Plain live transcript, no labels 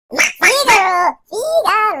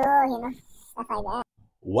stuff like that.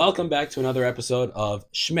 Welcome back to another episode of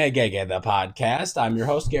Schmegegge the podcast. I'm your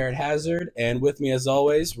host, Garrett Hazard, and with me, as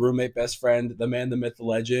always, roommate, best friend, the man, the myth, the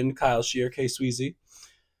legend, Kyle Shear, K. Sweezy.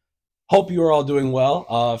 Hope you are all doing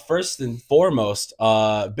well. First and foremost,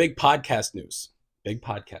 big podcast news. Big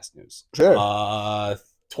podcast news. Sure.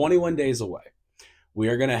 21 days away, we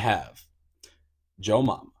are going to have Joe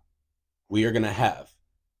Mama. We are going to have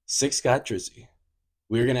Six Scott Drizzy.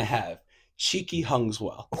 We are going to have Cheeky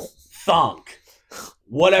Hungswell. Thunk.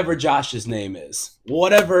 Whatever Josh's name is.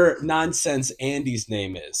 Whatever nonsense Andy's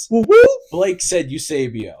name is. Woo-woo. Blake said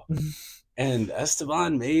Eusebio. And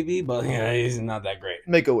Esteban, maybe, but he's not that great.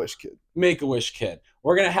 Make-A-Wish kid. Make-A-Wish kid.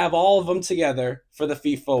 We're going to have all of them together for the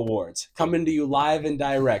FIFA Awards. Coming to you live and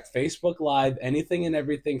direct. Facebook Live, anything and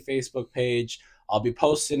everything Facebook page. I'll be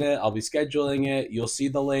posting it. I'll be scheduling it. You'll see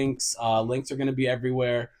the links. Links are going to be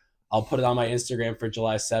everywhere. I'll put it on my Instagram for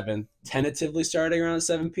July 7th, tentatively starting around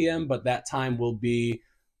 7 p.m., but that time will be,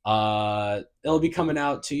 it'll be coming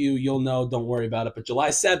out to you. You'll know, don't worry about it. But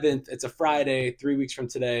July 7th, it's a Friday, 3 weeks from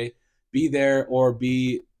today. Be there or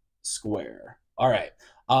be square. All right.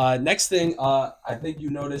 Next thing, I think you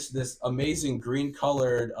noticed this amazing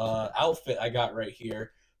green-colored outfit I got right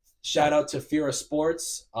here. Shout out to Fira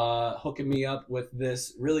Sports hooking me up with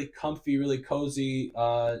this really comfy, really cozy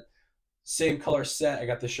same color set. I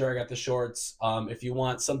got the shirt, I got the shorts. If you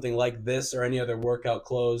want something like this or any other workout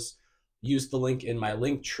clothes, use the link in my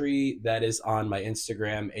link tree that is on my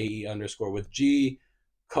Instagram, AE_with G.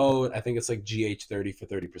 Code, I think it's like GH30 for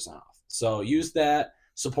 30% off. So use that,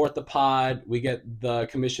 support the pod. We get the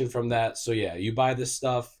commission from that. So yeah, you buy this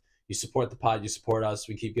stuff, you support the pod, you support us.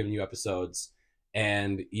 We keep giving you episodes.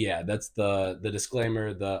 And yeah, that's the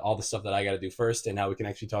disclaimer, all the stuff that I got to do first. And now we can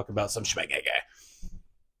actually talk about some Schmegegge.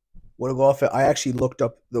 Want to go off it? I actually looked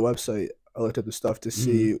up the website. I looked up the stuff to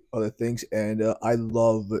see other things, and I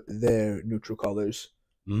love their neutral colors.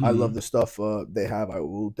 I love the stuff they have. I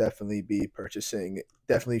will definitely be purchasing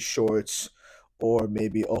definitely shorts or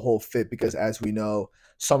maybe a whole fit because, as we know,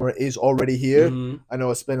 summer is already here. I know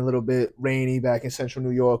it's been a little bit rainy back in central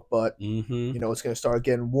New York, but you know it's gonna start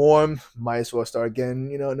getting warm. Might as well start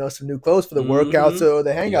getting some new clothes for the workouts or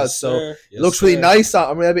the hangouts. Yes, so sir. it looks really nice.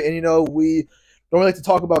 I'm really, and we don't really like to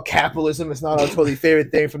talk about capitalism. It's not our totally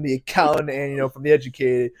favorite thing from the accountant and from the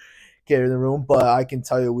educated in the room. But I can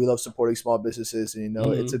tell you, we love supporting small businesses, and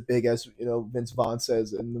it's a big, as Vince Vaughn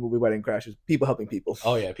says in the movie Wedding Crashers, people helping people.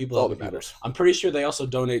 Oh yeah, people helping people. I'm pretty sure they also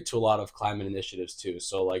donate to a lot of climate initiatives too.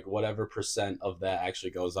 So like whatever percent of that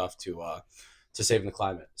actually goes off to saving the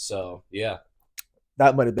climate. So yeah.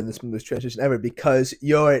 That might have been the smoothest transition ever because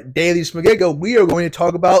your daily Schmegegge, we are going to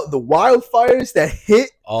talk about the wildfires that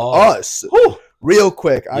hit us. Whew. Real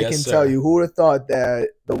quick, I Yes, can sir. tell you, who would have thought that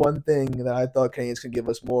the one thing that I thought Canadians could give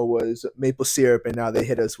us more was maple syrup, and now they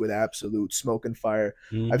hit us with absolute smoke and fire.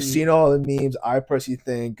 I've seen all the memes. I personally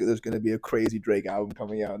think there's going to be a crazy Drake album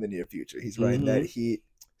coming out in the near future. He's writing that heat,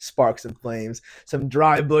 sparks and flames, some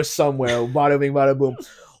dry bush somewhere, bada bing, bada boom,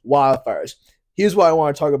 wildfires. Here's why I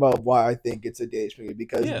want to talk about why I think it's a day Schmegegge,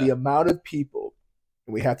 because the amount of people,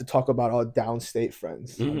 and we have to talk about our downstate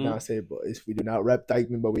friends, our downstate boys. We do not rep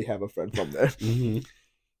Dykeman, but we have a friend from there.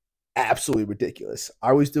 Absolutely ridiculous.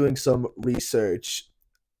 I was doing some research.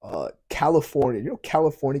 California,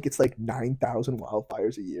 California gets like 9,000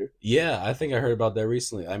 wildfires a year. Yeah, I think I heard about that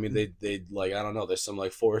recently. I mean, they like, I don't know, there's some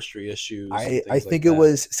like forestry issues. I think it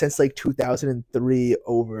was since like 2003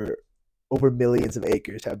 over millions of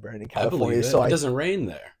acres have burned in California. I believe it. So It doesn't rain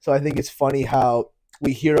there. So I think it's funny how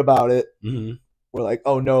we hear about it. We're like,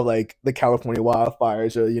 oh no, like the California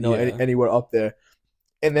wildfires or anywhere up there,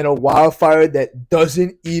 and then a wildfire that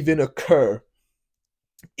doesn't even occur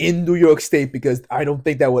in New York State, because I don't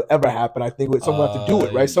think that would ever happen. I think someone would have to do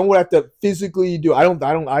it, right? Someone would have to physically do it.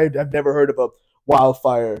 I've never heard of a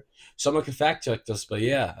wildfire. Someone can fact check this, but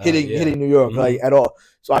hitting New York like at all.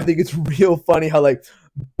 So I think it's real funny how like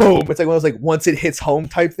boom, it's like one of those like once it hits home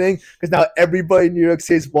type thing, because now everybody in New York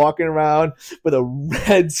City is walking around with a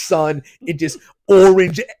red sun, it just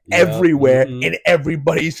orange everywhere, and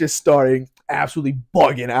everybody's just starting absolutely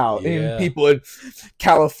bugging out. And people in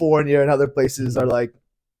California and other places are like,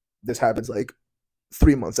 this happens like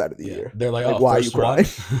 3 months out of the year. They're like, why are you crying?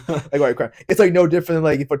 Like, why are you crying? It's like no different than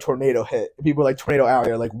like if a tornado hit. People are like, tornado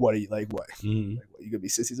alley, are like, what are you like? What? Like, what, you gonna be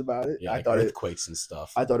sissies about it? Yeah, I like thought earthquakes and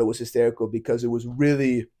stuff. I thought it was hysterical because it was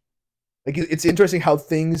really like it's interesting how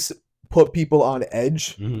things put people on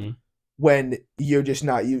edge when you're just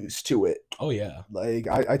not used to it. Oh yeah. Like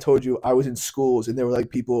I told you, I was in schools and there were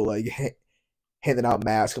like people like handing out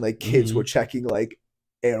masks, and like kids were checking like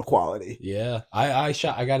air quality. Yeah, I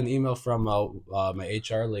got an email from my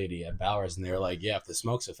HR lady at Bowers, and they were like, "Yeah, if the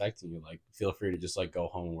smoke's affecting you, like, feel free to just like go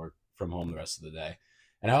home and work from home the rest of the day."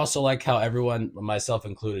 And I also like how everyone, myself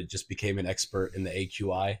included, just became an expert in the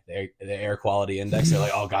AQI, the air quality index. They're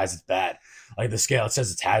like, "Oh, guys, it's bad. Like the scale, it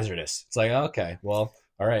says it's hazardous." It's like, okay, well,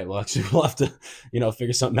 all right, well, actually, we'll have to,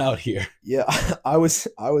 figure something out here. Yeah, I was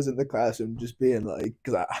in the classroom just being like,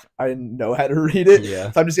 because I didn't know how to read it,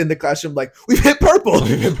 Yeah, so I'm just in the classroom like, we've hit purple.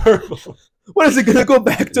 purple. When is it gonna go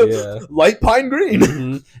back to Yeah. light pine green?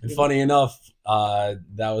 And funny enough,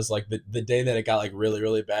 that was like the day that it got like really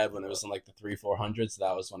really bad when it was in like the 300-400s.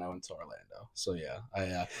 That was when I went to Orlando. So yeah, I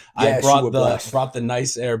Yes, you were brought blessed. the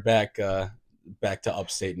nice air back to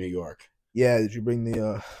upstate New York. Yeah, did you bring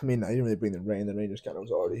the? I mean, I didn't really bring the rain. The rain just kind of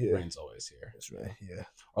was already here. Rain's always here. That's right. Yeah.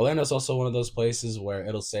 Orlando's also one of those places where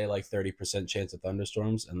it'll say like 30% chance of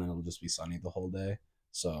thunderstorms, and then it'll just be sunny the whole day.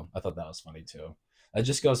 So I thought that was funny too. It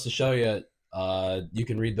just goes to show you, you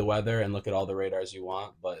can read the weather and look at all the radars you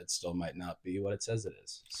want, but it still might not be what it says it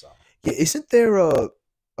is. So Yeah, isn't there a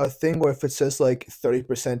thing where if it says like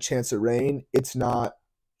 30% chance of rain, it's not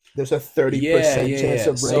there's a 30% chance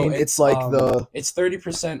of So rain. It's like the it's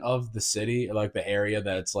 30% of the city, like the area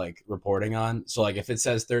that it's like reporting on. So like if it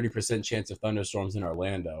says 30% chance of thunderstorms in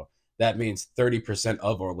Orlando, that means 30%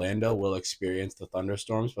 of Orlando will experience the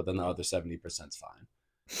thunderstorms, but then the other 70% is fine.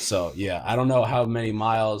 So yeah, I don't know how many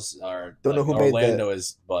miles are don't know like who made that. Orlando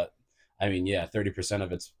is, but I mean, yeah, 30%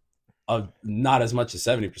 of it's of not as much as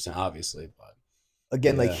 70%, obviously, but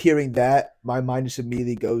Again, like yeah. hearing that, my mind just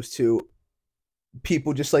immediately goes to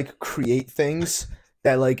people just like create things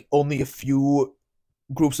that like only a few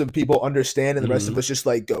groups of people understand, and the rest of Hmm. us just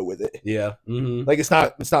like go with it. Yeah. Hmm. Like it's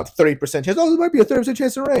not 30% chance. Oh, there might be a 30%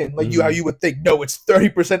 chance of rain. Like how Hmm. you would think. No, it's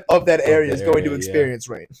 30% of that Of area the is going to area, yeah. experience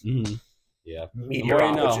rain. Hmm. Yeah. The more you know.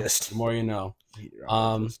 Meteorologist. The more you know.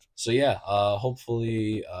 Meteorologist. So yeah,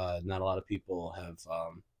 hopefully not a lot of people have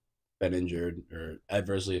been injured or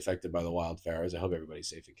adversely affected by the wildfires. I hope everybody's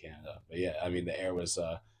safe in Canada. But yeah, I mean the air was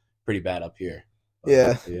pretty bad up here.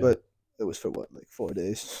 Yeah, But yeah. but it was for what, like 4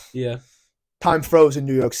 days. Yeah, Time froze in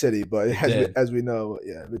New York City, but it as we, did. as we know,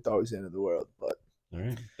 yeah, we thought it was the end of the world. But All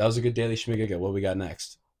right. That was a good daily Schmegegge. What we got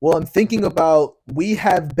next? well, I'm thinking about we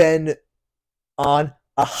have been on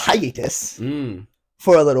a hiatus Mm.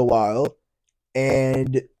 for a little while,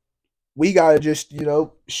 and we gotta just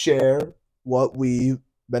share what we've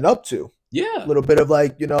been up to. A Yeah. little bit of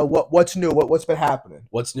like what's new, what's been happening.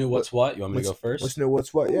 What's new? What What's what? You want me to what's go first? what's new,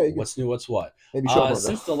 what's what? Yeah, Ooh, you can what's new? What's what? maybe show them.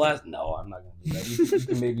 Since the last, no, I'm not gonna do that. You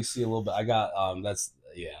can maybe see a little bit. I got that's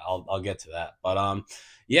yeah. I'll get to that. But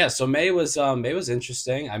yeah. So May was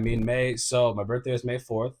interesting. I mean May. So my birthday was May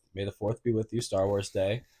 4th. May the 4th be with you. Star Wars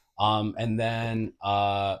Day. And then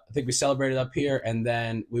I think we celebrated up here, and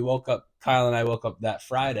then we woke up. Kyle and I woke up that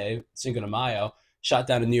Friday, Cinco de Mayo. Shot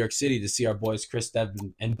down to New York City to see our boys Chris,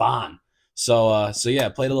 Devin, and Bon. So yeah,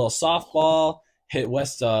 played a little softball, hit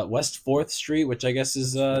West Fourth Street, which I guess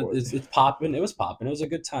is it's popping. It was popping. It was a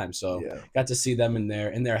good time. So Yeah. got to see them in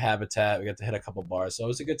their habitat. We got to hit a couple bars. So it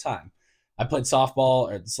was a good time. I played softball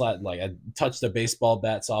like I touched a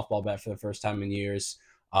softball bat for the first time in years.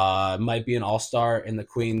 Might be an all-star in the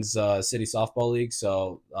Queens City Softball League.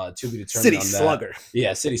 So to be determined City on that. Slugger.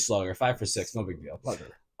 Yeah, City Slugger, 5 for 6, no big deal. Slugger.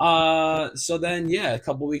 So then yeah, a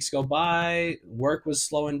couple weeks go by, work was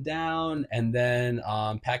slowing down, and then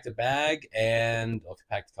packed a bag and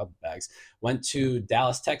packed a couple bags. Went to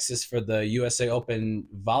Dallas, Texas for the USA Open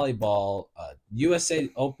volleyball, USA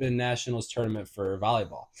Open Nationals tournament for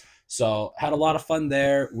volleyball. So had a lot of fun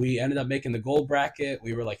there. We ended up making the gold bracket.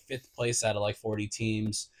 We were like fifth place out of like 40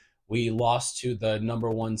 teams. We lost to the number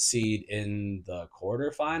one seed in the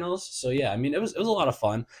quarterfinals. So yeah, I mean it was a lot of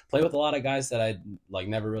fun. Play with a lot of guys that I like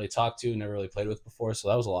never really talked to, never really played with before. So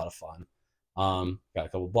that was a lot of fun. Got a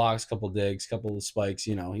couple blocks, couple digs, couple of spikes.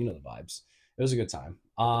 The vibes. It was a good time.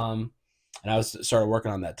 And I started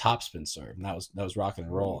working on that topspin serve, and that was rocking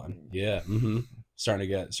and rolling. Yeah, starting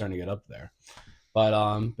to get up there.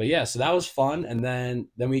 But yeah, so that was fun. And then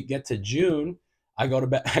we get to June. I go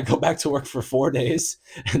back to work for 4 days,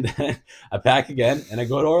 and then I pack again, and I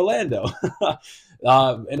go to Orlando.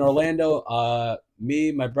 In Orlando,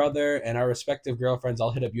 me, my brother, and our respective girlfriends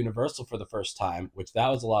all hit up Universal for the first time, which that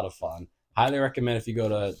was a lot of fun. Highly recommend if you go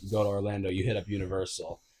to Orlando, you hit up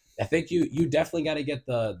Universal. I think you definitely got to get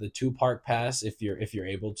the 2 park pass if you're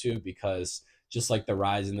able to, because just like the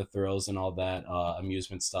rides and the thrills and all that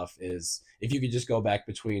amusement stuff is, if you could just go back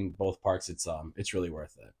between both parks, it's really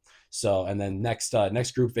worth it. So and then next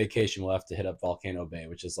group vacation we'll have to hit up Volcano Bay,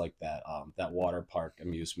 which is like that water park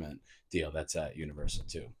amusement deal that's at Universal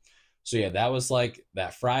too. So yeah, that was like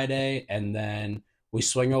that Friday, and then we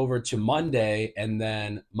swing over to Monday, and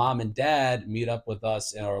then mom and dad meet up with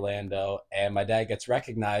us in Orlando, and my dad gets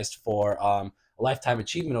recognized for a Lifetime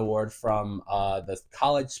Achievement Award from the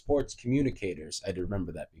College Sports Communicators. I do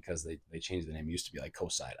remember that because they changed the name. It used to be like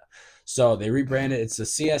COSIDA. So they rebranded. It's a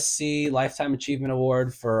CSC Lifetime Achievement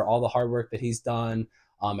Award for all the hard work that he's done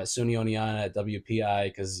at SUNY Oneonta, at WPI,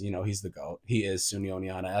 because, you know, he's the GOAT. He is SUNY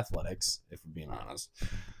Oneonta athletics, if we're being honest.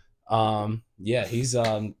 Yeah, he's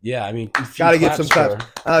yeah, I mean, gotta get some claps.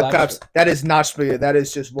 Claps. That is not Schmegegge. That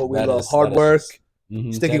is just what we love. Hard work,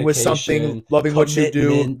 sticking with something, loving what you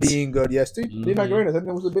do, being good. Yes, Steve Macarena. I think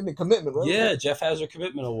that was a big commitment, right? Yeah, Jeff has a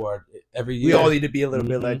commitment award every year. We all need to be a little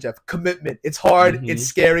bit like Jeff. Commitment. It's hard. It's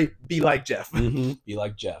scary. Be like Jeff. Be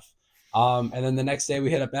like Jeff. And then the next day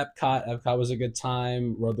we hit up Epcot. Epcot was a good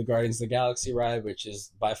time. Rode the Guardians of the Galaxy ride, which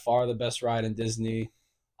is by far the best ride in Disney.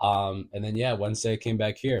 And then yeah, Wednesday came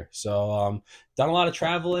back here. So done a lot of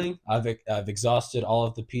traveling. I've exhausted all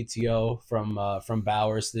of the PTO from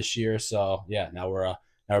Bowers this year. So yeah, now we're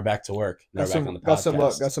back to work. Now we're back on the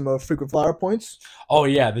podcast. Got some frequent flyer points. Oh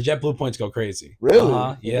yeah, the JetBlue points go crazy. Really?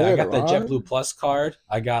 Yeah, I got the JetBlue Plus card.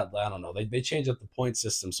 I don't know. They changed up the point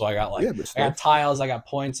system, so I got I got tiles, I got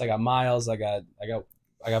points, I got miles, I got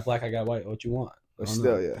black, I got white. What you want? But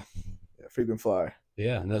still, yeah, frequent flyer.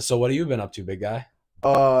 Yeah. So what have you been up to, big guy?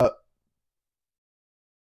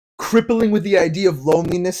 Crippling with the idea of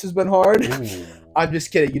loneliness has been hard. Ooh. I'm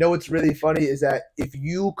just kidding. You know what's really funny is that if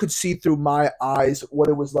you could see through my eyes what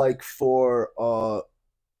it was like for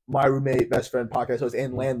my roommate, best friend, podcast host,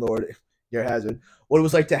 and landlord, Gary Hazard, what it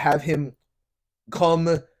was like to have him come,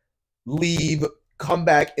 leave, come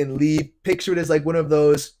back, and leave. Picture it as like one of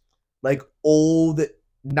those like old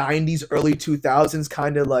 90s, early 2000s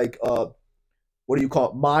kind of like what do you call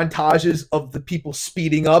it? Montages of the people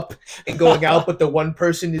speeding up and going out, but the one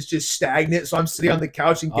person is just stagnant. So I'm sitting on the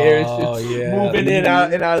couch and Gary's just moving in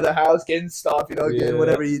out of the house, getting stuff, getting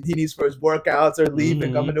whatever he needs for his workouts, or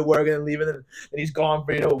leaving, coming to work and then leaving, and he's gone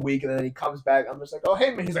for a week, and then he comes back. I'm just like, oh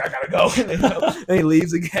hey man, he's like, I gotta go, and he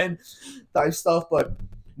leaves again, type stuff. But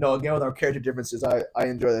no, again with our character differences, I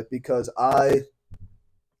enjoy that because I've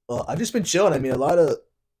just been chilling. I mean, a lot of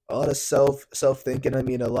self thinking. I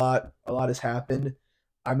mean, a lot has happened.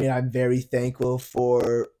 I mean, I'm very thankful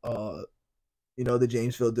for the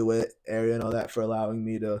Jamesville DeWitt area and all that for allowing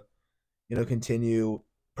me to continue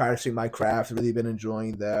practicing my craft. Really been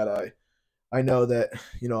enjoying that. I know that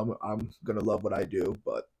I'm gonna love what I do,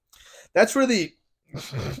 but that's really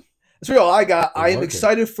all I got. I am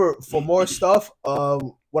excited for more stuff.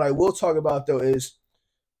 What I will talk about though is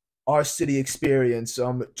our city experience.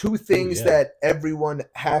 Two things that everyone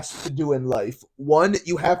has to do in life. One,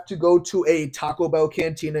 you have to go to a Taco Bell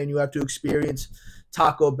cantina and you have to experience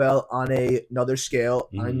Taco Bell on another scale.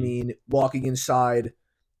 I mean, walking inside,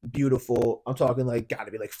 beautiful. I'm talking like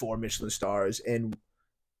gotta be like 4 Michelin stars and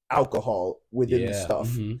alcohol within the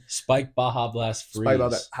stuff. Spike Baja Blast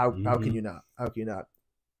freeze. How can you not? How can you not?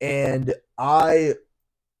 And I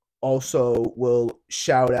also will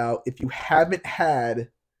shout out, if you haven't had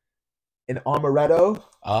an Amaretto.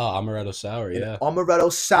 Amaretto sour, yeah.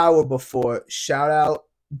 Amaretto sour before. Shout out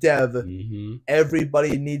Dev.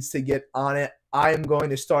 Everybody needs to get on it. I am going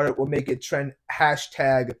to start it. We'll make it trend. #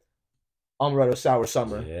 Amaretto sour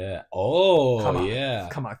summer. Yeah. Oh,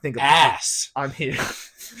 Come on. Think of ass. It. I'm here.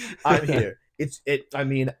 I'm here. I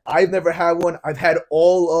mean, I've never had one. I've had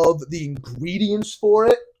all of the ingredients for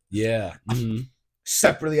it. Yeah.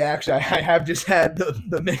 Separately, actually, I have just had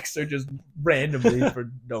the mixer just randomly for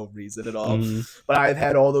no reason at all. But I've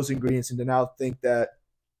had all those ingredients, and to now think that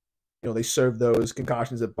they serve those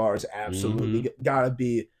concoctions at bars, absolutely gotta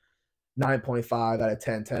be 9.5 out of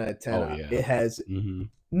 10, 10 out of 10. Oh, yeah. It has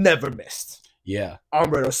never missed. Yeah.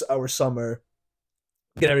 Amaretto sour summer.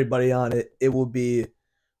 Get everybody on it. It will be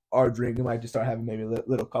our drink. We might just start having maybe a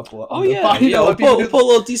little couple. We'll pull a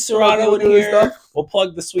little Di Serrano in here. We'll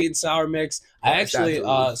plug the sweet and sour mix. I actually,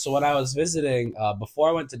 so when I was visiting, before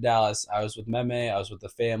I went to Dallas, I was with Meme, I was with the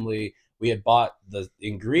family. We had bought the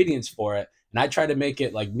ingredients for it, and I tried to make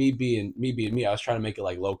it like me being me. I was trying to make it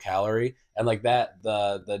like low calorie and like that.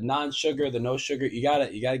 The non-sugar, the no sugar. You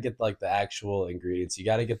gotta get like the actual ingredients. You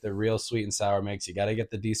gotta get the real sweet and sour mix. You gotta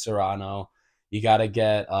get the Di Serrano. You got to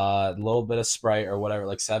get a little bit of Sprite or whatever,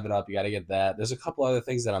 like 7-Up. You got to get that. There's a couple other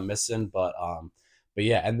things that I'm missing, but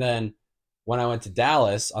yeah. And then when I went to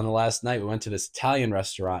Dallas on the last night, we went to this Italian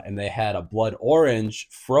restaurant, and they had a blood orange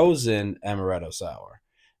frozen Amaretto sour.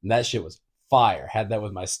 And that shit was fire. Had that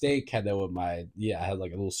with my steak, had that with my, I had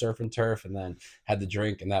like a little surf and turf, and then had the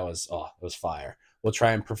drink, and that was, it was fire. We'll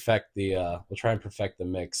try and perfect the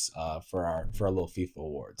mix for our little FIFA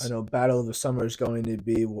awards. I know Battle of the Summer is going to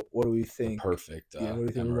be, what do we think? Perfect. Yeah, what do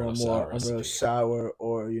we think? We want more Amaretto sour,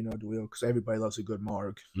 or do we? Because everybody loves a good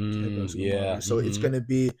marg. So it's going to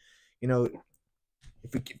be,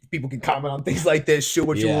 if people can comment on things like this, shoot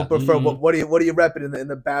what you will prefer. What are you repping in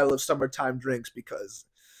the Battle of Summertime drinks? Because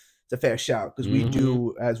it's a fair shout. Because we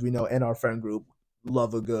do, as we know, in our friend group,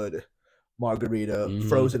 love a good margarita,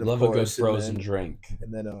 frozen, of course. Love a good frozen drink.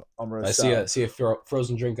 And then Amaretto. I see a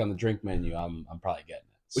frozen drink on the drink menu. I'm probably getting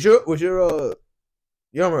it. So. Was your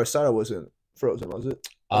Amaretto wasn't frozen, was it?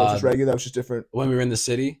 That was just regular. That was just different. When we were in the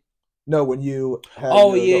city. No, when you had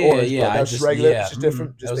the that was just regular. It's just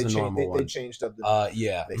different. Just they changed up the I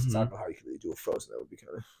don't know how you could really do a frozen. That would be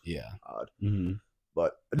kind of odd.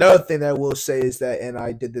 But another thing that I will say is that, and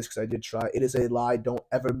I did this because I did try. It is a lie. Don't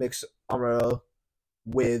ever mix Amaretto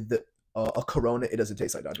with a Corona. It doesn't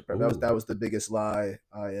taste like Dr. Pepper. That was the biggest lie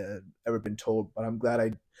I had ever been told. But I'm glad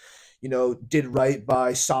I, did right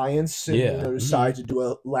by science and decided to do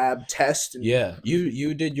a lab test. And,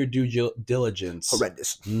 you did your due diligence.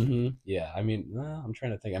 Horrendous. Yeah, I mean, I'm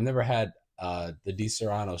trying to think. I've never had the Di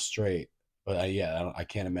Serrano straight, but I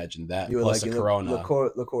can't imagine that. You plus like a Corona.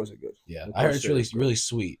 Liqueurs are good. Yeah, I heard it's really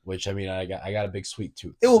sweet. Which I mean, I got a big sweet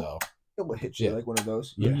tooth. It will hit you like one of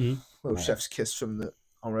those. Yeah, little chef's kiss from the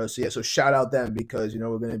Amaretto. So shout out them, because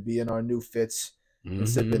we're going to be in our new fits and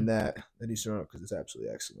sipping that Di Serrano, because it's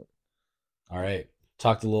absolutely excellent. All right,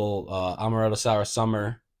 talked a little Amaretto Sour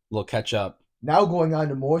Summer, a little catch up. Now going on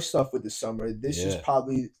to more stuff with the summer. This is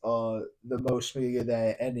probably the most Schmegegge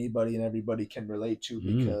that anybody and everybody can relate to,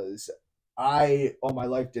 because I all my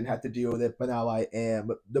life didn't have to deal with it, but now I am.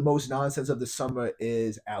 The most nonsense of the summer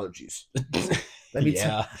is allergies. Let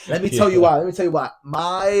me tell you why.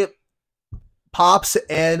 My pops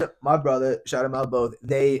and my brother, shout them out both,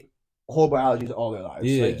 they horrible allergies all their lives.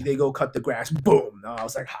 Like they go cut the grass, boom. No, I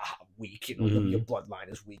was like, weak. Your bloodline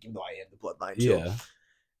is weak, even though I am the bloodline too.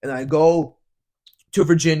 And I go to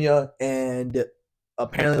Virginia, and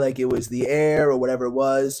apparently like it was the air or whatever it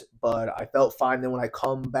was, but I felt fine. Then when I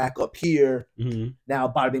come back up here, now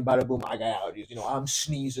bada bing bada boom, I got allergies. I'm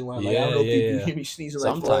sneezing when I'm like, I don't know if you hear me sneezing.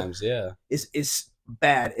 Sometimes, it's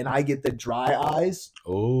bad, and I get the dry eyes.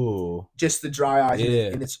 Oh, just the dry eyes,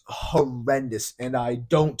 and it's horrendous. And I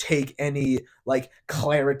don't take any like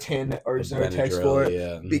Claritin or Zyrtec for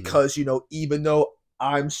it because even though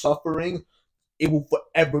I'm suffering, it will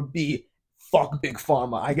forever be fuck Big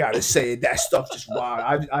Pharma. I gotta say that stuff just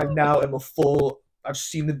wild. I now am I've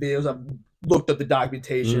seen the videos, I've looked up the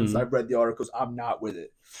documentations, I've read the articles. I'm not with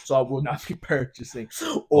it, so I will not be purchasing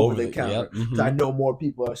over the counter. I know more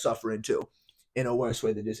people are suffering too, in a worse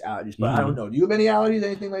way than just allergies. But I don't know. Do you have any allergies,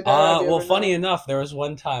 anything like that? Well, funny enough, there was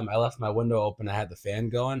one time I left my window open. I had the fan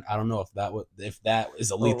going. I don't know if that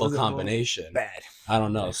is a lethal combination. Bad. I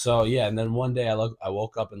don't know. So and then one day I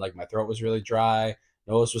woke up and like my throat was really dry.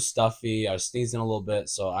 Nose was stuffy. I was sneezing a little bit.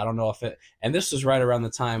 So I don't know if it. And this was right around the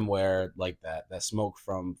time where like that smoke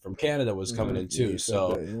from Canada was coming in too.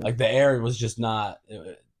 So like the air was just not.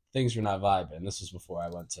 Things were not vibing. This was before I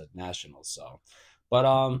went to nationals. So,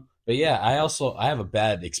 but yeah, I have a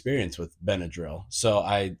bad experience with Benadryl. So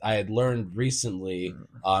I had learned recently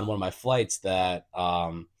on one of my flights that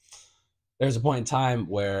there's a point in time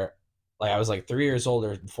where like I was like 3 years old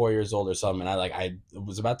or 4 years old or something, and I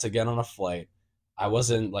was about to get on a flight. I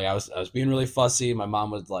wasn't like I was being really fussy. My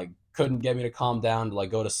mom was like couldn't get me to calm down to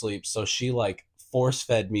like go to sleep, so she like force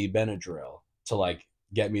fed me Benadryl to like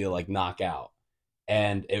get me to like knock out.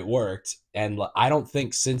 And it worked. And I don't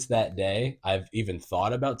think since that day I've even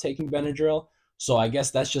thought about taking Benadryl. So I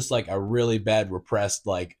guess that's just like a really bad repressed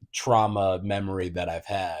like trauma memory that I've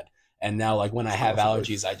had. And now like when I have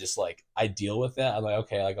allergies, I just like I deal with it. I'm like,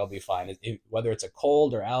 okay, like I'll be fine. Whether it's a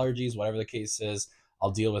cold or allergies, whatever the case is, I'll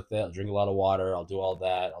deal with it. I'll drink a lot of water. I'll do all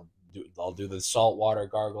that. I'll do the salt water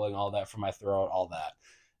gargling, all that for my throat, all that.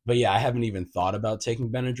 But yeah, I haven't even thought about taking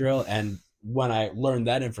Benadryl. And when I learned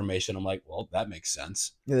that information, I'm like, well, that makes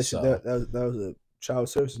sense. Yeah, that was a child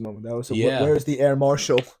services moment. That was where's the air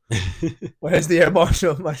marshal? Where's the air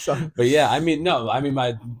marshal, my son? But yeah, I mean,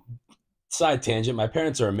 my side tangent. My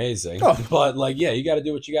parents are amazing, but like, yeah, you got to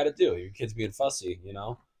do what you got to do. Your kid's being fussy,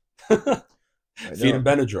 Feed him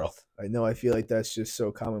Benadryl. I know. I feel like that's just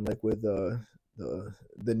so common, like with the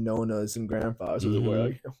nonas and grandfathers of the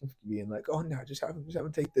world, being like, "Oh no, just have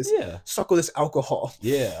him take this, suckle this alcohol."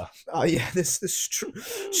 Yeah. This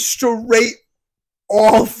straight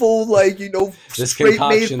awful, like this straight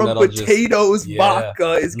made from potatoes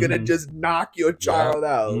vodka is gonna just knock your child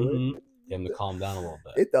out. Get him to calm down a little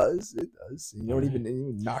bit. It does. It does. You don't even, it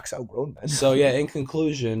even knocks out grown men. So yeah, in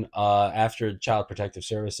conclusion, after Child Protective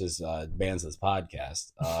Services bans this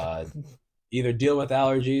podcast, either deal with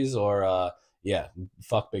allergies or yeah,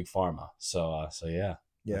 fuck big pharma. So yeah,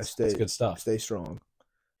 that's good stuff. Stay strong.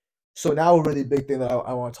 So now a really big thing that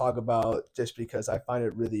I want to talk about, just because I find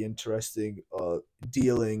it really interesting,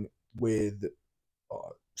 dealing with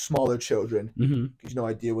smaller children, because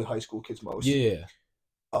I deal with high school kids most. Yeah.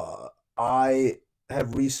 I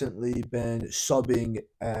have recently been subbing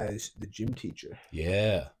as the gym teacher.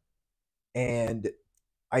 Yeah. And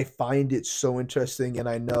I find it so interesting, and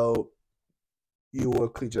I know you were a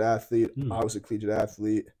collegiate athlete. I was a collegiate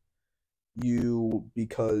athlete. You,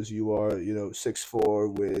 because you are,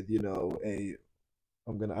 6'4" with, I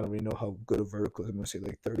don't really know how good a vertical is. I'm gonna say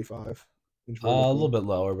like 35 inch vertical. A little bit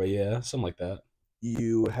lower, but yeah, something like that.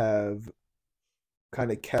 You have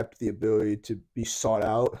kind of kept the ability to be sought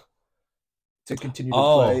out to continue to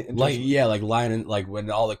play. Like lining, like when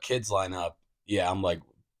all the kids line up. Yeah, I'm like,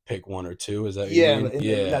 pick one or two. Is that what yeah, you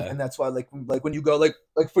mean? And that's why like when you go like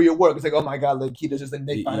for your work, it's like, oh my god, like he does this, and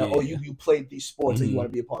they find out, oh, you played these sports and you want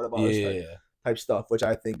to be a part of ours type stuff, which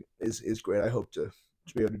I think is great. I hope to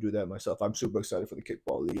be able to do that myself. I'm super excited for the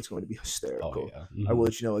kickball league. It's going to be hysterical. Oh, yeah. I will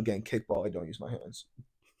let you know, again, kickball, I don't use my hands.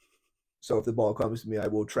 So if the ball comes to me, I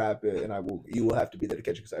will trap it, and you will have to be there to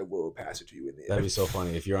catch it, because I will pass it to you in the air. That'd be so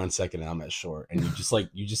funny if you're on second and I'm at short, and you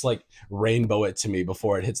just like rainbow it to me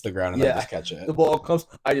before it hits the ground, and I just catch it. The ball comes,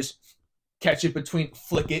 I just catch it between,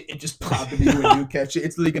 flick it, and just pop it to you when you catch it.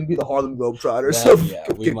 It's literally gonna be the Harlem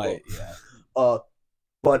Globetrotters. We might.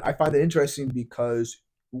 But I find it interesting because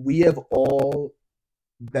we have all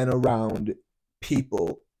been around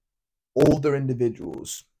people, older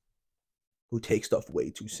individuals, who take stuff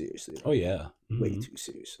way too seriously. Oh, yeah. Way too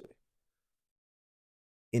seriously.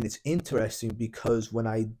 And it's interesting because when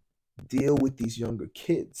I deal with these younger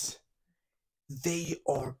kids, they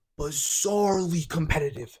are bizarrely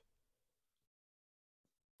competitive.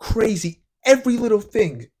 Crazy. Every little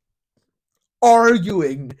thing.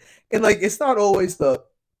 Arguing. And like, it's not always the,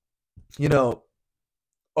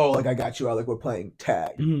 oh, like I got you out, like we're playing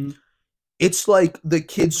tag. It's like the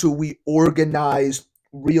kids who we organize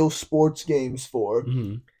real sports games for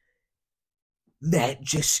that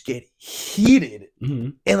just get heated.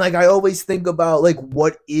 And like, I always think about like,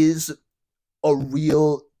 what is a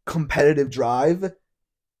real competitive drive?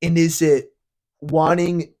 And is it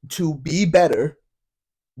wanting to be better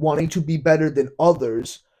than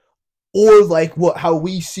others? Or like how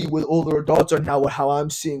we see with older adults, or now how I'm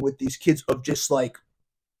seeing with these kids, of just like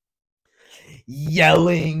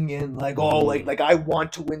yelling and like, oh, like I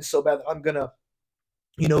want to win so bad that I'm gonna,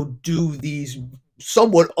 do these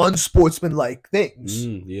somewhat unsportsmanlike things.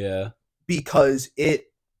 Because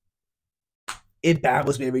it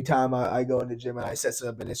baffles me every time I go in the gym and I set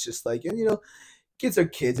something, and it's just like, kids are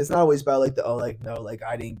kids. It's not always about like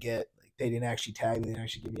I didn't get, like they didn't actually tag me, they didn't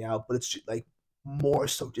actually get me out, but it's just like more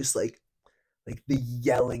so just like the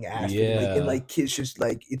yelling aspect. And like kids just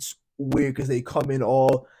like, it's weird because they come in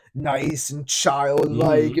all nice and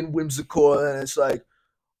childlike and whimsical, and it's like,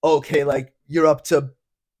 okay, like you're up to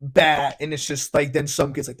bat, and it's just like, then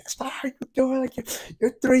some kids like, that's not how you do it, like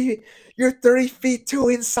you're 30 feet too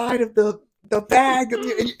inside of the bag,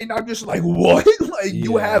 and I'm just like, what? Like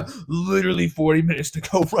you have literally 40 minutes to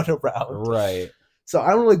go run around, right? So I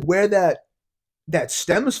don't know like where that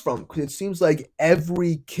stems from, because it seems like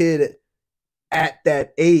every kid at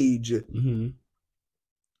that age,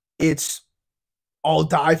 it's I'll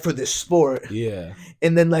die for this sport,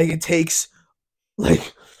 and then like it takes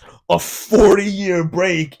like a 40-year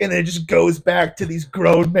break, and it just goes back to these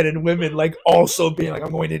grown men and women like also being like,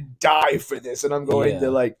 I'm going to die for this, and I'm going to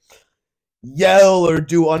like yell or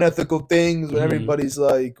do unethical things when everybody's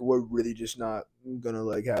like, we're really just not gonna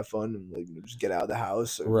like have fun and like just get out of the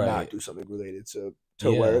house or not do something related to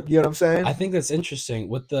work. You know what I'm saying? I think that's interesting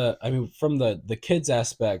with from the kids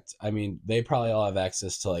aspect. I mean, they probably all have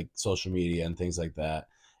access to like social media and things like that.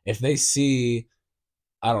 If they see,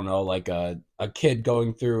 I don't know, like a kid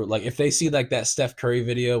going through, like if they see like that Steph Curry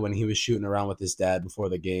video when he was shooting around with his dad before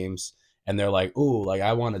the games, and they're like, ooh, like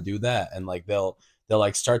I want to do that, and like they'll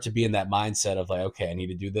like start to be in that mindset of like, okay, I need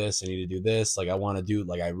to do this, like I want to do,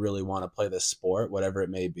 like I really want to play this sport, whatever it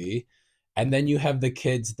may be. And then you have the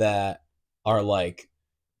kids that are like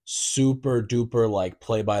super duper like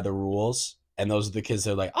play by the rules, and those are the kids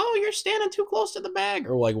that are like, oh, you're standing too close to the bag,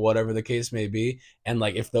 or like whatever the case may be. And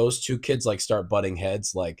like if those two kids like start butting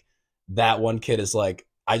heads, like that one kid is like,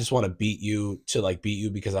 I just want to beat you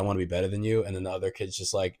because I want to be better than you, and then the other kid's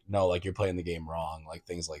just like, no, like you're playing the game wrong, like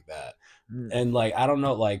things like that. And like I don't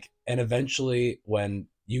know, like, and eventually when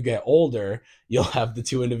you get older, you'll have the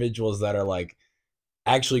two individuals that are like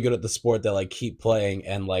actually good at the sport that like keep playing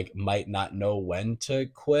and like might not know when to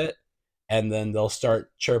quit, and then they'll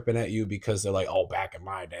start chirping at you because they're like, oh, back in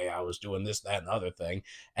my day I was doing this, that, and the other thing.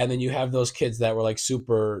 And then you have those kids that were like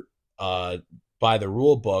super by the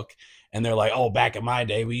rule book, and they're like, oh, back in my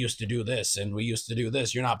day we used to do this and we used to do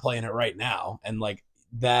this, you're not playing it right now. And like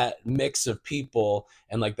that mix of people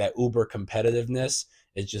and like that uber competitiveness,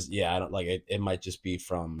 it's just, yeah, I don't like it. It might just be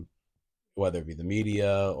from whether it be the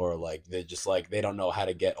media or like they just like they don't know how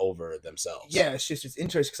to get over themselves. Yeah, it's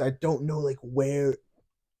interesting because I don't know like where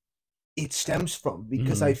it stems from,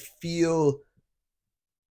 because I feel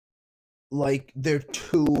like they're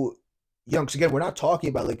too young. Because again, we're not talking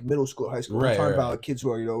about like middle school, high school. We're talking about kids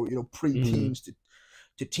who are pre-teens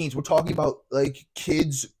to teens. We're talking about like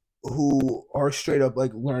kids who are straight up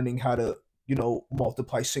like learning how to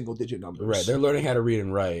multiply single digit numbers. Right, they're learning how to read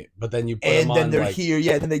and write, but then you put and them then on, they're like, here,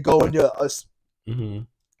 yeah. Then they go into us.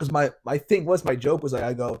 Because my thing was, my joke was like,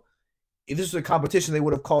 I go, if this was a competition, they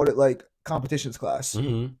would have called it like competitions class.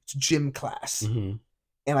 It's gym class. And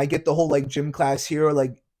I get the whole like gym class here, or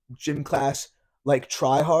like gym class like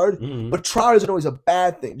try hard, but try isn't always a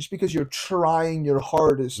bad thing. Just because you're trying your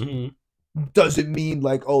hardest doesn't mean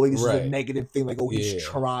like, oh, like, this is a negative thing, like, oh, he's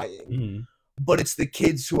trying. But it's the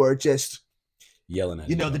kids who are just yelling at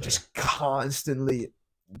they're just constantly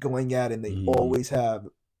going at it, and they always have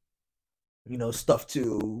stuff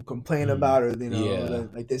to complain about, or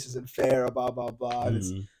like this isn't fair, blah blah blah.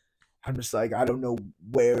 And I'm just like, I don't know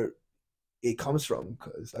where it comes from,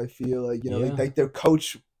 because I feel like like their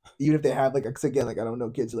coach, even if they have like, cause again, like, I don't know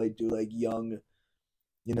kids who like do like young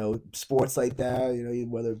sports like that,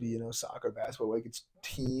 whether it be soccer, basketball, like it's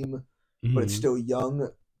team, but it's still young.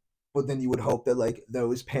 But then you would hope that like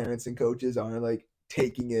those parents and coaches aren't like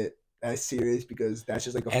taking it as serious, because that's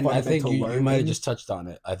just like a fundamental I think learning. you might have just touched on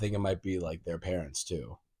it. I think it might be like their parents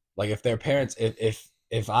too. Like if their parents,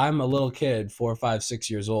 if I'm a little kid, 4, 5, 6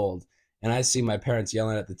 years old, and I see my parents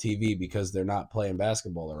yelling at the TV because they're not playing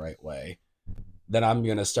basketball the right way, then I'm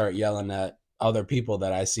gonna start yelling at other people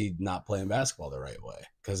that I see not playing basketball the right way,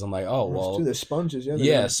 because I'm like, oh well, they're sponges,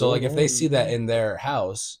 yeah. So like if they see that in their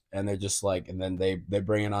house, and they're just like, and then they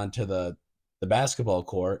bring it onto the basketball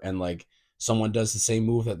court, and like someone does the same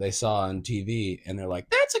move that they saw on TV, and they're like,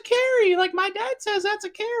 that's a carry, like my dad says that's a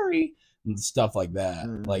carry, and stuff like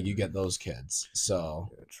that. Like you get those kids. So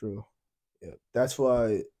yeah, true. Yeah, that's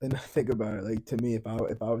why. And I think about it, like, to me, if I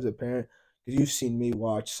was a parent, because you've seen me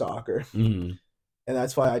watch soccer, and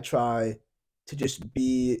that's why I try to just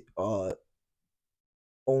be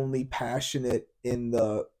only passionate in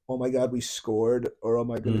the, oh my god we scored, or oh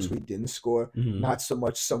my goodness we didn't score, not so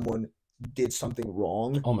much someone did something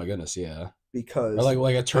wrong. Oh my goodness, yeah. Because or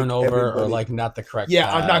like a turnover, or like not the correct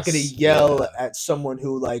pass. I'm not gonna yell at someone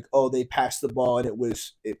who like, oh, they passed the ball and it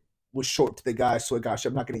was short to the guy, so it got shot.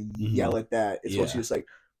 I'm not gonna yell at that. It's mostly just like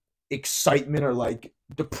excitement, or like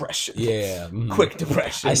depression. Quick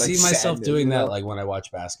depression. I see myself doing that like when I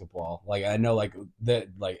watch basketball. Like I know like that,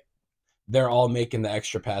 like they're all making the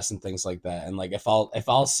extra pass and things like that. And like if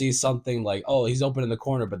I'll see something like, oh, he's open in the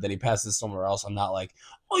corner, but then he passes somewhere else, I'm not like,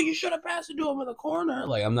 oh, you should have passed it to him in the corner.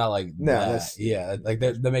 Like I'm not like, like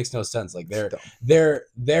that makes no sense. Like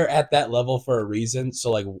they're at that level for a reason.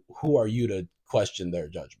 So like, who are you to question their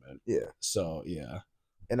judgment? Yeah. So yeah.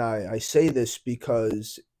 And I say this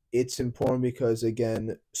because it's important, because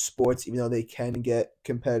again, sports, even though they can get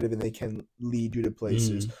competitive and they can lead you to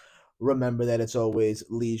places, remember that it's always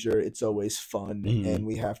leisure, it's always fun, and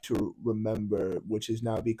we have to remember, which is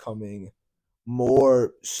now becoming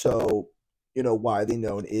more so, widely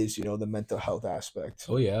known, is the mental health aspect.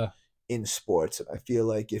 Oh yeah. In sports. And I feel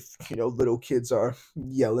like if little kids are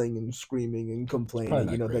yelling and screaming and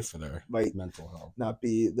complaining, that for their might mental health not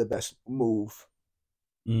be the best move.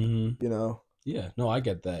 Yeah, no, I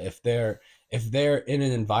get that. If they're in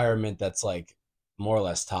an environment that's like more or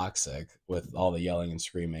less toxic, with all the yelling and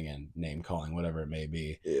screaming and name calling, whatever it may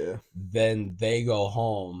be, then they go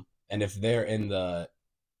home, and if they're in the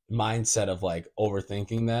mindset of like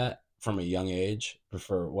overthinking that from a young age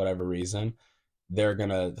for whatever reason, they're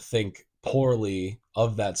gonna think poorly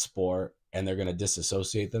of that sport, and they're gonna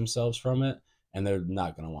disassociate themselves from it, and they're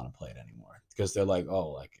not gonna want to play it anymore, because they're like, oh,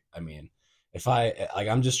 like, I mean, if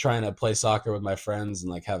I'm just trying to play soccer with my friends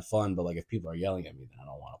and like have fun, but like if people are yelling at me, then I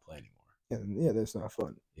don't want to play anymore. Yeah, that's not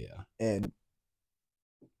fun. Yeah. And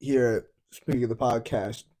here, speaking of the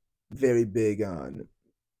podcast, very big on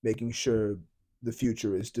making sure the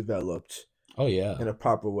future is developed. Oh yeah. In a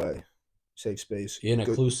proper way, safe space, in an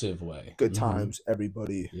inclusive way, good times,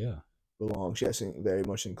 everybody. Yeah. belongs. Yes, and very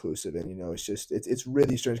much inclusive. And it's just it's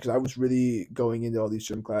really strange because I was really going into all these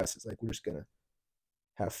gym classes like we're just gonna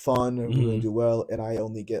have fun and we're gonna do well, and I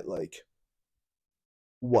only get like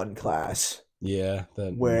one class. Yeah,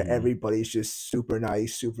 where everybody's just super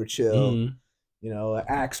nice, super chill,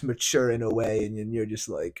 acts mature in a way, and you're just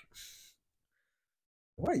like,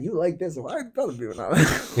 why are you like this? Why are other people not?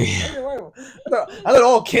 I thought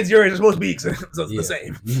all kids your age are supposed to be the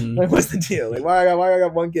same. Like, what's the deal? Like, why I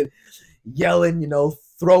got one kid yelling,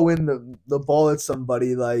 throwing the ball at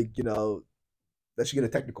somebody, like, that should get a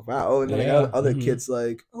technical foul, and then I got other kids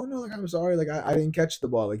like, oh no, like I'm sorry, like I didn't catch the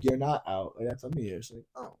ball, like you're not out, like that's on me. It's like,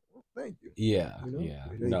 oh, well, thank you. Yeah,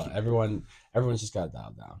 no, everyone's just got to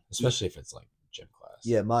dial down, especially if it's like gym class.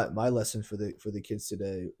 Yeah, my lesson for the kids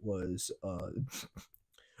today was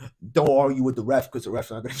don't argue with the ref because the ref's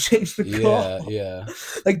not going to change the call. Yeah.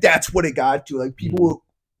 Like that's what it got to. Like people were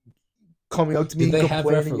coming up to me. Did they have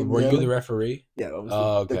referee? Were you the referee? Yeah. I was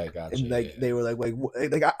okay, gotcha. And like they were like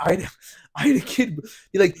I had a kid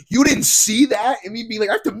be like, you didn't see that, and me being like,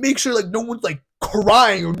 I have to make sure like no one's like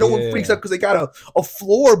crying or no one freaks out because they got a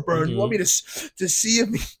floor burn. You want me to see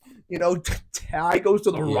if tie goes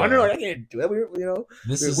to the runner? Like I can't do that. We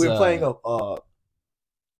were playing a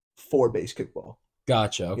 4-base kickball.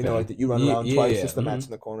 Gotcha. Okay. Like that you run around twice, just the mat's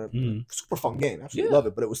in the corner. Super fun game. Absolutely love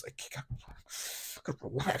it. But it was like, gotta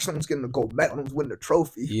relax. Someone's getting a gold medal. Someone's winning a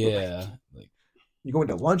trophy. Yeah. Like you go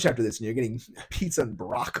into lunch after this and you're getting pizza and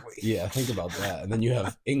broccoli. Yeah, think about that. And then you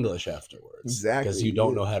have English afterwards. Exactly. Because you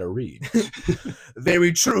don't know how to read.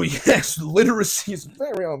 Very true. Yes. Literacy is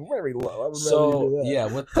very low. So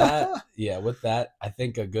with that, I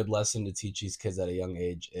think a good lesson to teach these kids at a young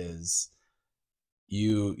age is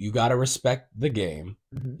you got to respect the game.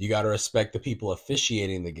 You got to respect the people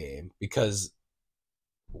officiating the game, because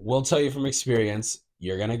we'll tell you from experience,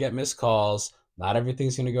 you're going to get missed calls. Not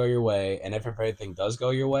everything's going to go your way. And if everything does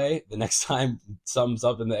go your way, the next time something's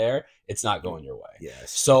up in the air, it's not going your way.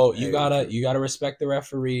 Yes. So you gotta respect the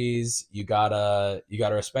referees. You gotta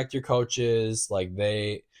respect your coaches. Like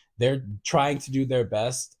they're trying to do their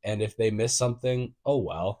best. And if they miss something, oh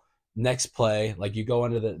well. Next play, like you go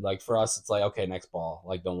into like for us, it's like, okay, next ball,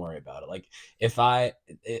 like don't worry about it. Like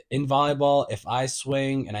in volleyball, if I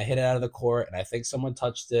swing and I hit it out of the court and I think someone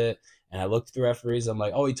touched it and I look at the referees, I'm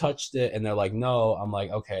like, oh, he touched it, and they're like, no, I'm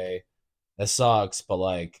like, okay, that sucks, but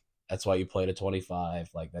like that's why you played a 25.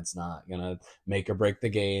 Like that's not gonna make or break the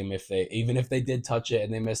game. Even if they did touch it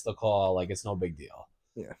and they missed the call, like it's no big deal.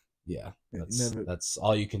 Yeah. That's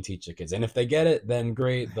all you can teach the kids. And if they get it, then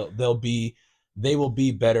great. They will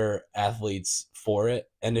be better athletes for it.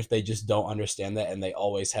 And if they just don't understand that and they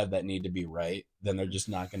always have that need to be right, then they're just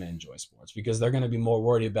not going to enjoy sports, because they're going to be more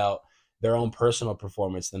worried about their own personal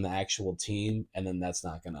performance than the actual team. And then that's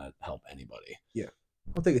not going to help anybody. Yeah.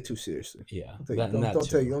 Don't take it too seriously. Yeah. Don't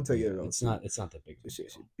take it at all. It's not that big.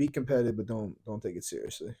 Seriously. Be competitive, but don't take it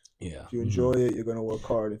seriously. Yeah. If you enjoy it, you're going to work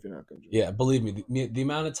hard. If you're not going to. Yeah. Believe me, the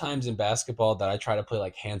amount of times in basketball that I try to play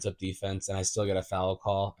like hands up defense and I still get a foul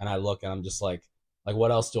call, and I look and I'm just like,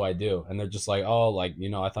 what else do I do? And they're just like, oh, like,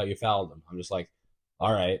 I thought you fouled him. I'm just like,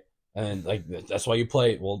 all right. And like, that's why you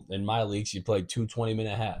play. Well, in my leagues, you play 2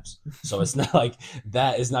 20-minute halves. So it's not like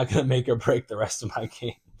that is not going to make or break the rest of my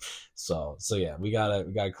game. So yeah, we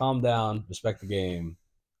gotta calm down, respect the game,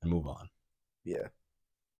 and move on. Yeah.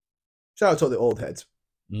 Shout out to all the old heads.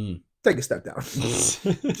 Take a step down. Just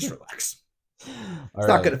relax. It's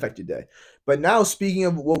not going to affect your day. But now, speaking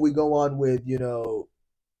of what we go on with,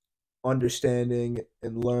 understanding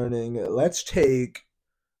and learning, let's take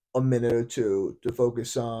a minute or two to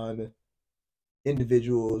focus on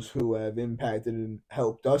individuals who have impacted and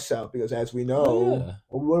helped us out, because as we know,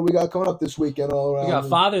 what do we got coming up this weekend all around? We got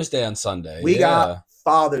Father's Day on Sunday. We got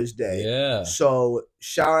Father's Day. Yeah. So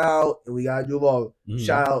shout out, and we gotta do all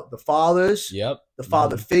shout out the fathers. Yep. The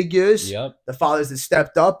father figures. Yep. The fathers that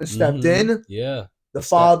stepped up and stepped in. Yeah. The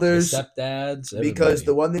fathers, the stepdads. Everybody. Because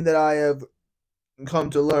the one thing that I have come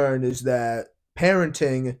to learn is that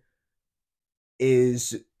parenting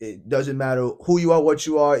it doesn't matter who you are, what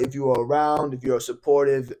you are, if you are around, if you're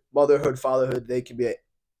supportive, motherhood, fatherhood, they can be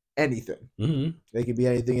anything. They can be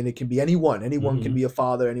anything, and it can be anyone. Anyone can be a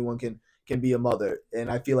father, anyone can be a mother. And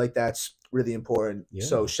I feel like that's really important. Yeah.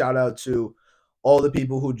 So shout out to all the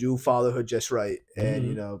people who do fatherhood just right.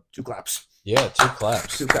 And 2 claps. Yeah, 2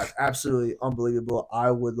 claps. 2 claps. Absolutely unbelievable. I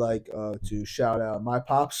would like to shout out my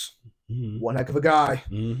pops. One heck of a guy.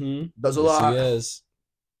 Does a lot. He is.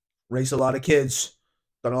 Raised a lot of kids.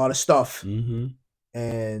 Done a lot of stuff.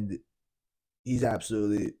 And he's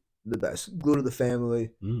absolutely the best. Glue to the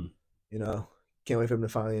family. Can't wait for him to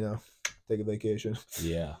finally, take a vacation.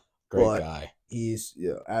 Yeah. Great but guy. he's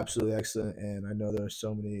absolutely excellent. And I know there are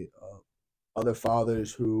so many other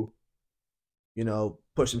fathers who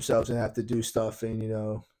push themselves and have to do stuff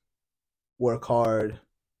and work hard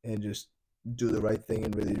and just do the right thing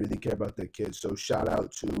and really really care about their kids. So shout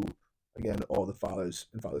out to again all the fathers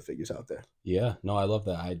and father figures out there. Yeah, no, I love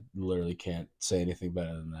that. I literally can't say anything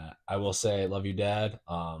better than that. I will say, love you, Dad.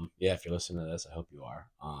 Yeah, if you're listening to this, I hope you are.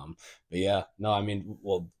 But yeah, no, I mean,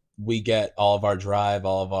 well, we get all of our drive,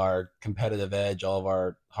 all of our competitive edge, all of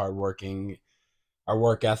our hardworking, our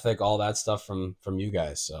work ethic, all that stuff from you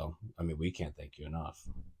guys. So, I mean, we can't thank you enough.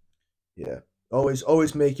 Yeah,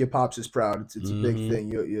 always make your pops proud. It's a big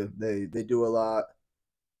Mm-hmm. thing. They do a lot,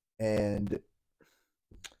 and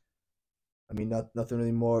I mean nothing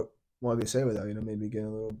really more I can say without maybe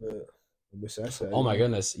getting a bit sassy. Oh my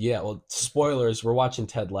goodness. Yeah, well, spoilers, we're watching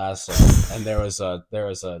Ted Lasso and there was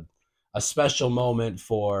a special moment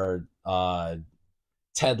for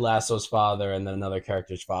Ted Lasso's father and then another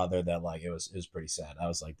character's father that like it was pretty sad. I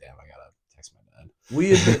was like, damn, I gotta text my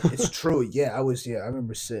We admit dad. it's true. Yeah, I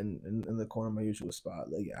remember sitting in the corner of my usual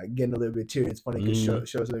spot. Like I getting a little bit teary. It's funny because Mm-hmm.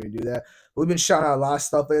 shows let me do that. But we've been shouting out a lot of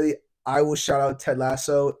stuff lately. I will shout out Ted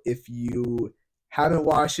Lasso. If you haven't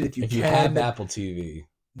watched it, if you If you have can, Apple TV,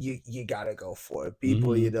 you gotta go for it.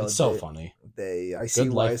 People, mm-hmm. It's so funny. they I see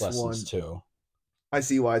Good why life it's lessons won. too. I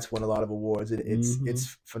see why it's won a lot of awards. Mm-hmm.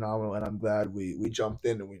 It's phenomenal, and I'm glad we jumped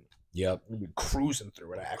in and Yep. we cruising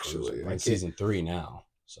through it. Cruising. Actually, We're I in can't. season 3 now.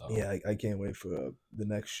 So Yeah, I can't wait for the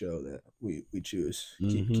next show that we choose.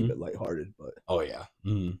 Keep mm-hmm. it lighthearted, but Oh yeah.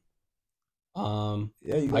 Mm-hmm.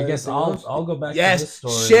 yeah, you I got guess anything I'll else? I'll go back to Yes, this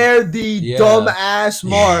story. share the dumb Yeah. ass Yeah.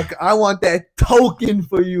 mark. I want that token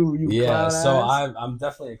for you, you Yeah, clown so ass. I'm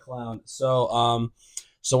definitely a clown. So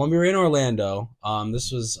when we were in Orlando,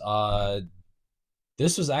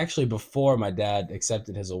 this was actually before my dad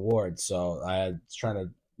accepted his award. So I was trying to,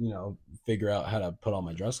 figure out how to put all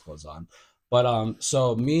my dress clothes on. But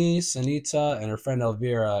so me, Sanita, and her friend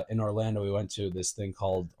Elvira in Orlando, we went to this thing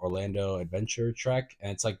called Orlando Adventure Trek,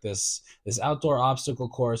 and it's like this outdoor obstacle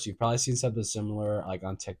course. You've probably seen something similar, like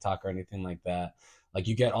on TikTok or anything like that. Like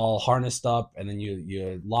you get all harnessed up, and then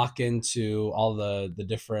you lock into all the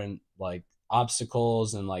different like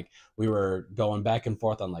obstacles, and like we were going back and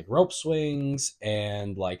forth on like rope swings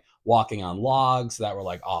and like walking on logs that were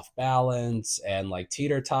like off balance and like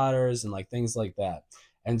teeter totters and like things like that.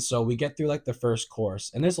 And so we get through like the first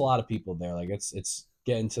course, and there's a lot of people there. Like it's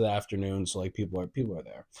getting to the afternoon, so like people are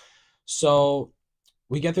there. So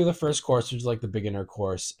we get through the first course, which is like the beginner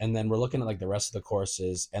course, and then we're looking at like the rest of the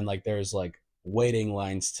courses, and like there's like waiting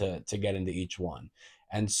lines to get into each one.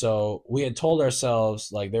 And so we had told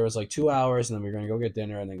ourselves like there was like 2 hours, and then we were gonna go get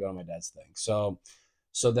dinner and then go to my dad's thing. So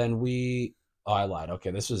then we oh, I lied.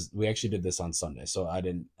 Okay, we actually did this on Sunday, so I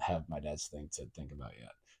didn't have my dad's thing to think about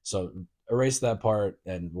yet. So erase that part,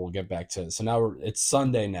 and we'll get back to it. So now it's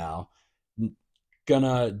Sunday now.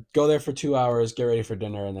 Gonna go there for 2 hours, get ready for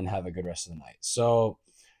dinner, and then have a good rest of the night. So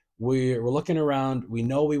we're looking around. We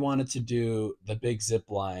know we wanted to do the big zip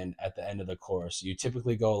line at the end of the course. You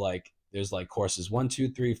typically go like there's like courses 1, 2,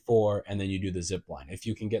 3, 4, and then you do the zip line if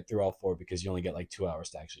you can get through all four, because you only get like 2 hours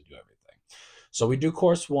to actually do everything. So we do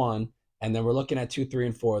course one, and then we're looking at 2, 3,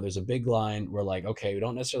 and 4. There's a big line. We're like, okay, we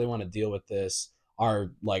don't necessarily want to deal with this.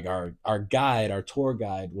 Our guide, our tour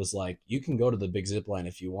guide was like, you can go to the big zip line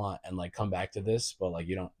if you want and like come back to this, but like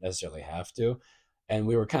you don't necessarily have to. And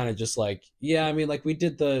we were kind of just like, yeah, I mean, like we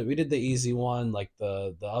did the easy one. Like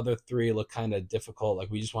the other three look kind of difficult.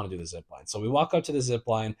 Like we just want to do the zip line. So we walk up to the zip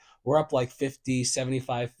line. We're up like 50,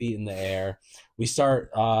 75 feet in the air. We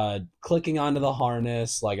start clicking onto the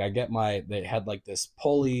harness. Like they had like this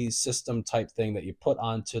pulley system type thing that you put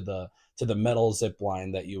onto the metal zip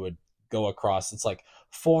line that you would go across. It's like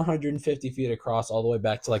 450 feet across all the way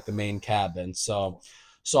back to like the main cabin. So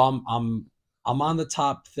I'm on the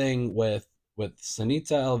top thing with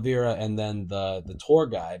Sanita, Elvira, and then the tour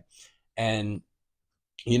guide, and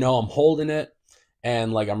I'm holding it,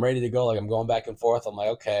 and like I'm ready to go, like I'm going back and forth. I'm like,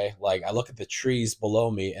 okay, like I look at the trees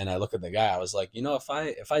below me, and I look at the guy. I was like,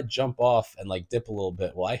 if I jump off and like dip a little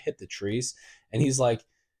bit, will I hit the trees? And he's like,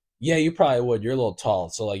 yeah, you probably would. You're a little tall,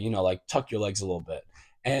 so like like tuck your legs a little bit.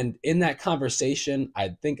 And in that conversation, I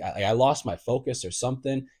think I lost my focus or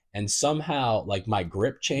something, and somehow like my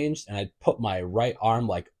grip changed, and I put my right arm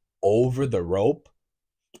like over the rope,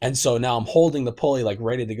 and so now I'm holding the pulley like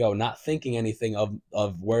ready to go, not thinking anything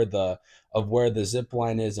of where the zip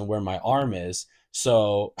line is and where my arm is.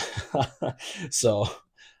 So so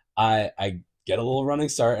I get a little running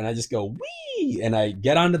start, and I just go wee, and I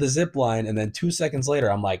get onto the zip line, and then 2 seconds later,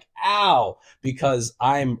 I'm like, ow, because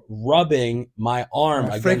I'm rubbing my arm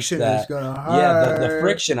against friction that. is gonna hurt. Yeah, the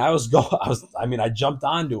friction. I jumped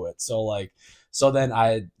onto it. So then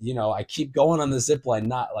I keep going on the zip line,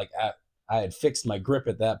 not like I had fixed my grip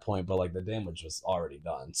at that point, but like the damage was already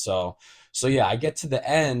done. So yeah, I get to the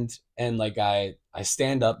end, and like I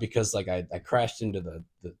stand up because like I crashed into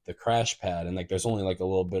the crash pad, and like there's only like a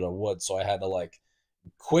little bit of wood, so I had to like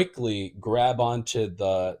quickly grab onto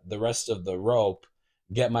the rest of the rope,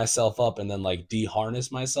 get myself up, and then like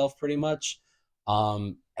de-harness myself pretty much.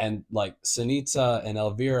 And like Sanita and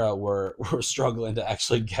Elvira were struggling to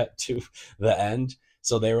actually get to the end.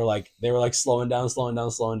 So they were like slowing down,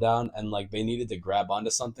 and like they needed to grab onto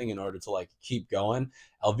something in order to like keep going.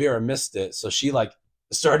 Elvira missed it, so she like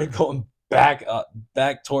started going back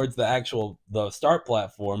towards the start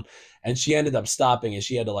platform, and she ended up stopping, and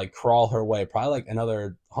she had to like crawl her way probably like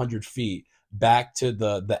another 100 feet back to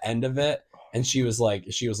the end of it. And she was like,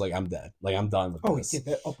 I'm dead, like I'm done with this.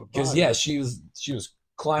 Because yeah, she was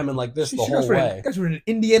climbing like this the whole way. You guys were in an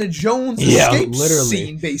Indiana Jones escape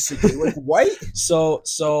scene, basically. Like, what?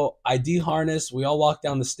 So I de-harness. We all walk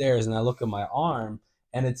down the stairs, and I look at my arm,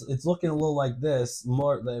 and it's looking a little like this.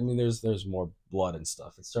 More, I mean, there's more blood and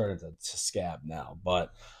stuff. It's starting to scab now,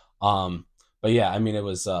 but yeah, I mean, it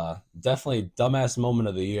was definitely dumbass moment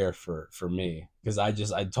of the year for me, because I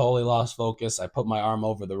totally lost focus. I put my arm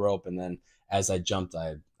over the rope, and then as I jumped,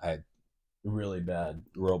 I had really bad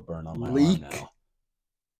rope burn on my arm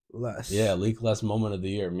now. Leak less moment of the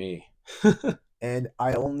year, me. And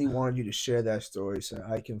I only wanted you to share that story so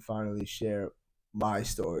I can finally share my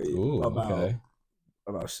story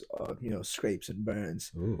about scrapes and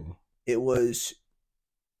burns. Ooh. It was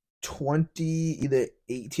either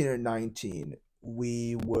 18 or 19.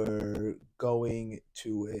 We were going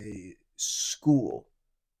to a school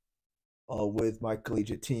with my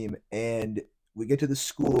collegiate team, and we get to the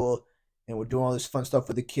school, and we're doing all this fun stuff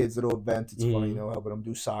with the kids, little event. It's fun, helping them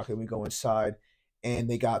do soccer. And we go inside, and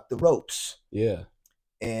they got the ropes. Yeah.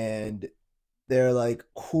 And they're like,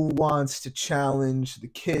 who wants to challenge the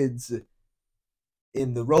kids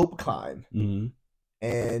in the rope climb? Mm-hmm.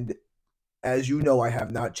 And as you know, I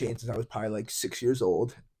have not changed since I was probably like 6 years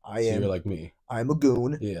old. You're like me. I'm a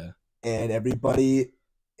goon. Yeah. And everybody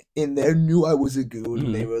in there knew I was a goon.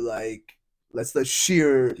 Mm-hmm. They were like, let's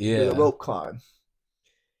sheer the rope climb.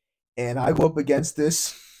 And I go up against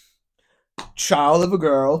this child of a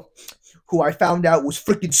girl who I found out was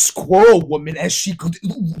freaking Squirrel Woman, as she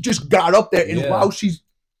just got up there. And while she's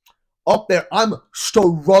up there, I'm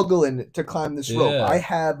struggling to climb this rope. I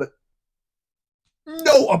have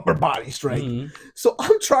no upper body strength. Mm-hmm. So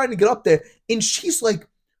I'm trying to get up there, and she's like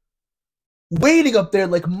waiting up there,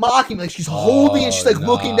 like mocking me, like she's holding, and she's like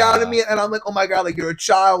looking down at me, and I'm like, oh my God, like, you're a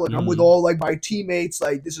child, and I'm with all like my teammates,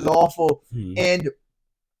 like, this is awful. And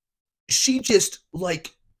she just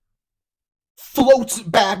like floats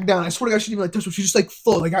back down. I swear to God, she didn't even like touch her. She just like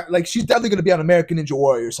float, like she's definitely gonna be on American Ninja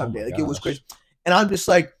Warrior someday. Like, it was crazy. And I'm just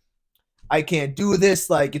like, I can't do this.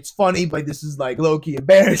 Like, it's funny, but this is like low-key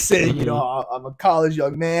embarrassing. You know, I'm a college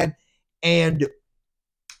young man, and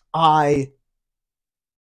I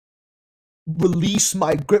release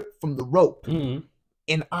my grip from the rope,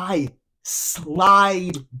 and I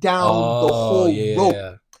slide down the whole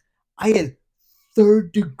rope. I had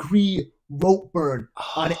third-degree rope burn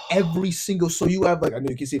on every single. So you have, like, I know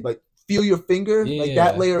you can see, but feel your finger, like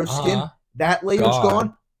that layer of skin, that layer's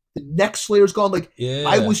gone. The next layer's gone. Like,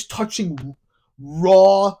 I was touching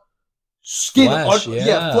raw skin,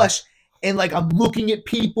 flesh. And like, I'm looking at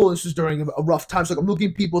people. This is during a rough time. So like, I'm looking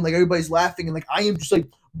at people, and like, everybody's laughing, and like, I am just like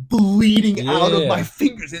bleeding out of my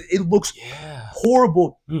fingers. It looks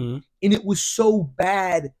horrible. And it was so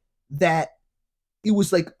bad that it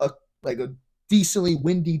was like a decently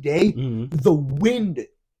windy day. The wind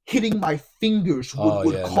hitting my fingers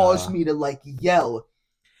would cause me to like yell.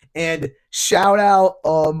 And shout out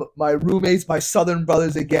my roommates, my Southern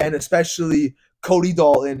brothers again, especially Cody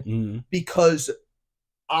Dalton, because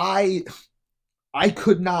I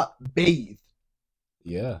could not bathe.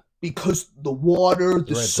 Yeah. Because the water,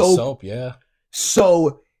 the soap.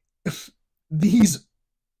 So these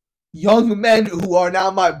young men who are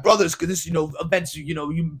now my brothers, because this, events,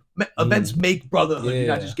 events make brotherhood. You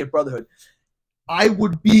not just get brotherhood. I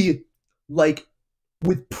would be like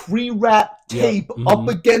with pre-wrapped tape up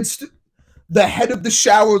against the head of the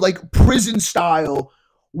shower, like prison style,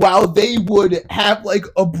 while they would have like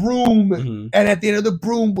a broom, and at the end of the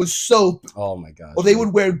broom was soap. Oh my gosh. Or they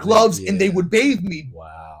would wear gloves, and they would bathe me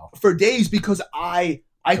for days, because I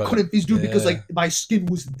couldn't do it, because like my skin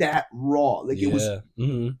was that raw. Like, it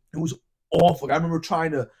was awful. Like, I remember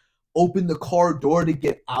trying to open the car door to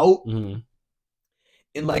get out, and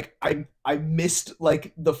like I missed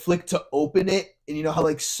like the flick to open it, and you know how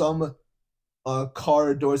like some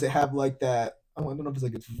car doors they have like that. I don't know if it's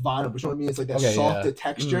like it's vinyl, but you know what I mean. It's like that softer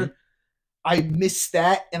texture. I missed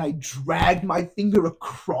that, and I dragged my finger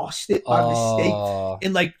across it by mistake,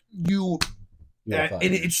 and like and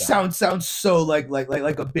it sounds so like a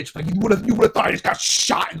bitch. Like you would have thought I just got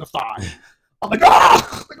shot in the thigh. I'm like,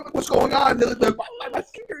 like, what's going on? They're like, my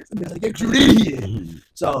fingers. And they're like, yeah, you're an idiot.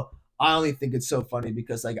 So I only think it's so funny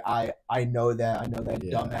because like I know that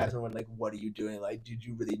dumbass, and we're like, what are you doing? Like, did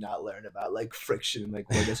you really not learn about like friction and like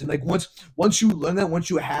what this? And like once you learn that, once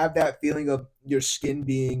you have that feeling of your skin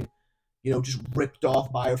being, you know, just ripped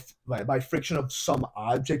off by friction of some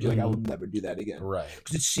object, you're like, I will never do that again. Right.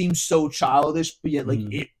 Because it seems so childish, but yet like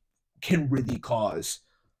it can really cause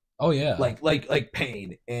like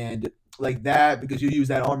pain and like that, because you use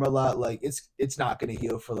that armor a lot. Like it's not gonna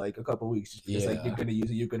heal for like a couple of weeks because like you're gonna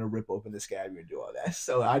use it, you're gonna rip open the scab and do all that.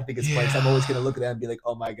 So I think it's funny. So I'm always gonna look at that and be like,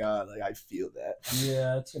 oh my god, like I feel that.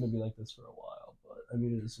 Yeah, it's gonna be like this for a while, but I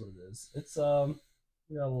mean it is what it is. It's we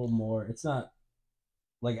got a little more. It's not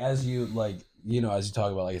like as you like, you know, as you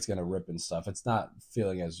talk about like it's gonna rip and stuff, it's not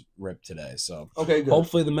feeling as ripped today. So okay, good.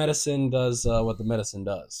 Hopefully the medicine does what the medicine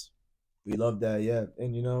does. We love that, yeah.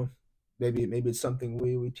 And you know, maybe it's something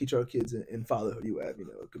we teach our kids in fatherhood. You have, you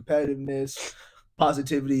know, competitiveness,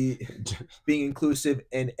 positivity, being inclusive,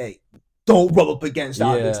 and don't rub up against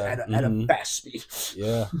objects at a fast speed.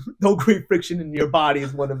 Yeah. Don't create friction in your body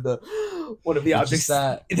is one of the objects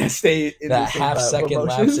that stay in that half-second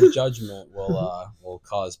lapse of judgment will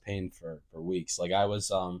cause pain for weeks. Like I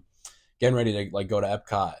was getting ready to like go to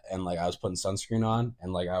Epcot, and like I was putting sunscreen on,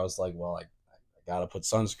 and like I was like, well, I gotta put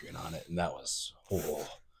sunscreen on it, and that was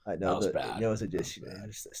I know, that was bad. You know, it's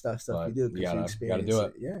just stuff we do. You gotta do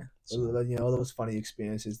it. Yeah, so, you know, all those funny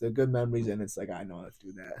experiences, they're good memories, and it's like I know how to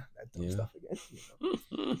do that dumb stuff again.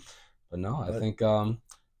 You know? But no, I think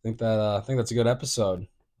that's a good episode.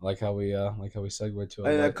 I like how we segued to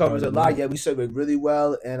it. And that covers a lot. Yeah, we segued really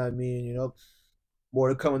well, and I mean, you know, more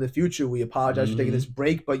to come in the future. We apologize for taking this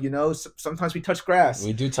break, but you know, sometimes we touch grass.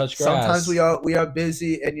 We do touch grass. Sometimes we are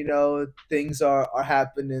busy, and you know, things are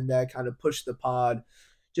happening that kind of push the pod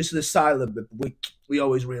just to the side a little bit. We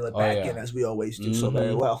always reel it back in, as we always do so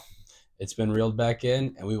very well. It's been reeled back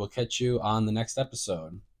in, and we will catch you on the next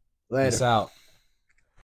episode. Later. Peace out.